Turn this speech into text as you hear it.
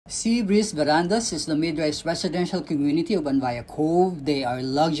Seabreeze Verandas is the mid-rise residential community of Anvaya Cove. They are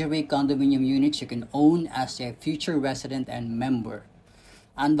luxury condominium units you can own as a future resident and member.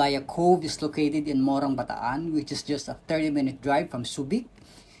 Anvaya Cove is located in Morong, Bataan, which is just a 30-minute drive from Subic.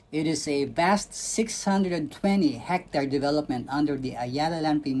 It is a vast 620-hectare development under the Ayala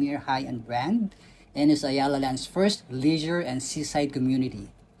Land Premier high-end brand and is Ayala Land's first leisure and seaside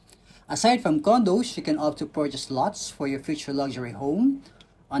community. Aside from condos, you can opt to purchase lots for your future luxury home.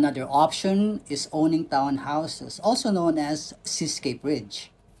 Another option is owning townhouses, also known as Seascape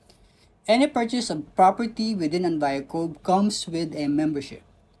Ridge. Any purchase of property within Anvaya Cove comes with a membership.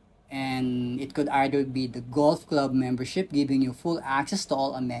 And it could either be the golf club membership, giving you full access to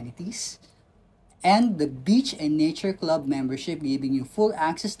all amenities, and the beach and nature club membership, giving you full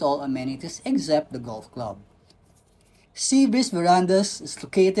access to all amenities except the golf club. Seabreeze Verandas is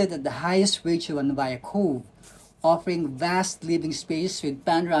located at the highest ridge of Anvaya Cove, offering vast living space with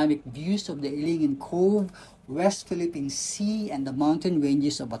panoramic views of the Ilingin Cove, West Philippine Sea, and the mountain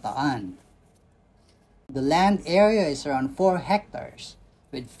ranges of Bataan. The land area is around 4 hectares,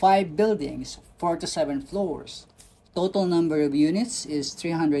 with 5 buildings, 4 to 7 floors. Total number of units is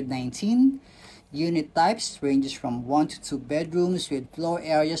 319. Unit types ranges from 1 to 2 bedrooms with floor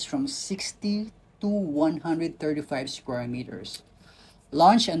areas from 60 to 135 square meters.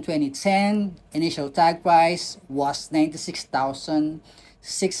 Launched in 2010, initial tag price was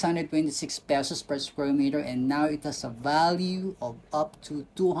 96,626 pesos per square meter, and now it has a value of up to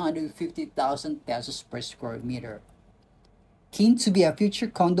 250,000 pesos per square meter. Keen to be a future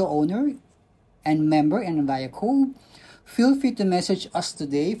condo owner and member in Anvaya Cove? Feel free to message us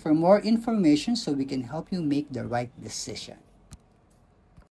today for more information so we can help you make the right decision.